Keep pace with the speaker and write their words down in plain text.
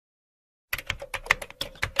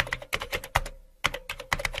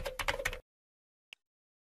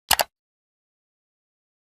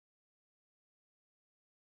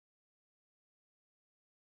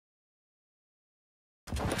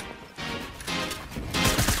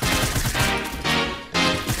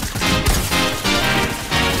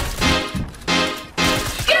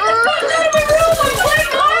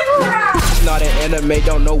mate,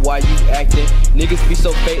 don't know why you acting. Niggas be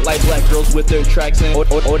so fake like black girls with their tracks in. Or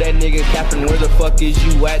that nigga capping, where the fuck is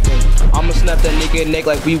you at then? I'ma snap that nigga neck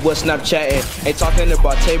like we was Snapchatting. Ain't talking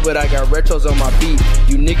about tape, but I got retros on my beat.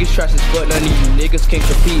 You niggas trash as fuck, none of you niggas can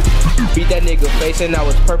compete. Beat that nigga face and now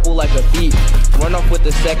it's purple like a beat. Run off with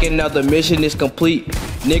the second, now the mission is complete.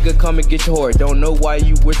 Nigga, come and get your whore. Don't know why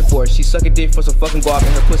you with the force. She suck a dick for some fucking guap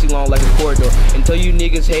and her pussy long like a corridor. Until you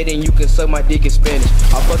niggas hating, you can suck my dick in Spanish.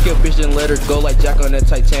 I'll fuck your bitch and let her go like Jack on the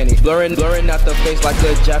Titanic. Blurring out the face like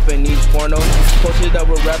a Japanese porno. Posted up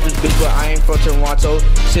with rappers, bitch, but I ain't from Toronto.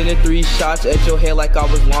 Sending 3 shots at your head like I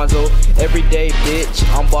was Lonzo. Every day, bitch,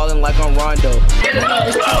 I'm ballin' like I'm Rondo.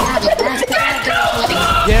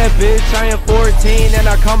 Yeah, bitch, I am 14 and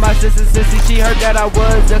I call my sister sissy. She heard that I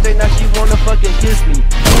was nothing, now she wanna fucking kiss me.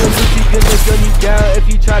 Me and Lucy gonna gun you down if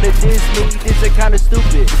you try to diss me. This is kinda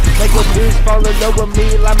stupid. Like a bitch fall in love with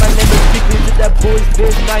me, like my name is Chicken to that boy's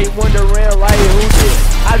bitch. Now you wondering like who did.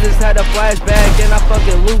 I just had a flashback and I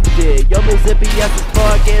fucking looped it. Yo, Miss Zippy as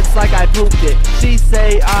fuck, it's like I pooped it. She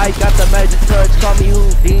say I got the magic touch, call me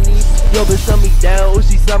Houdini. Yo, bitch, send me down,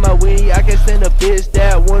 she saw my weenie. I can stand a bitch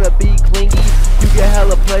that wanna be clingy. You get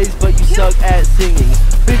hella plays, but you suck at singing.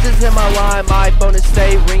 Bitches hit my line, my phone is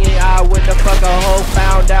stay ringing. I went the fuck a hoe,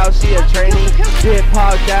 found out she a trainee. Get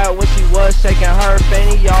popped out when she was shaking her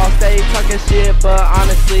fanny. Y'all stay talking shit, but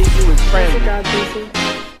honestly, you was friendly.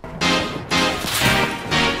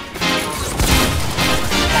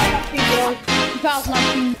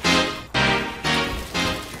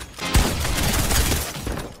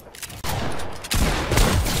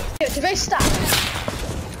 It's a very stack.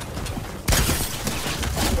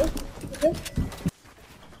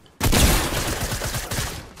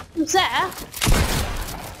 What's that?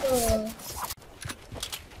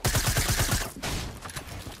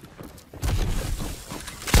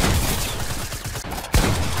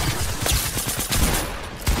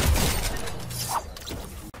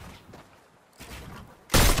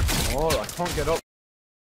 Oh, I can't get up.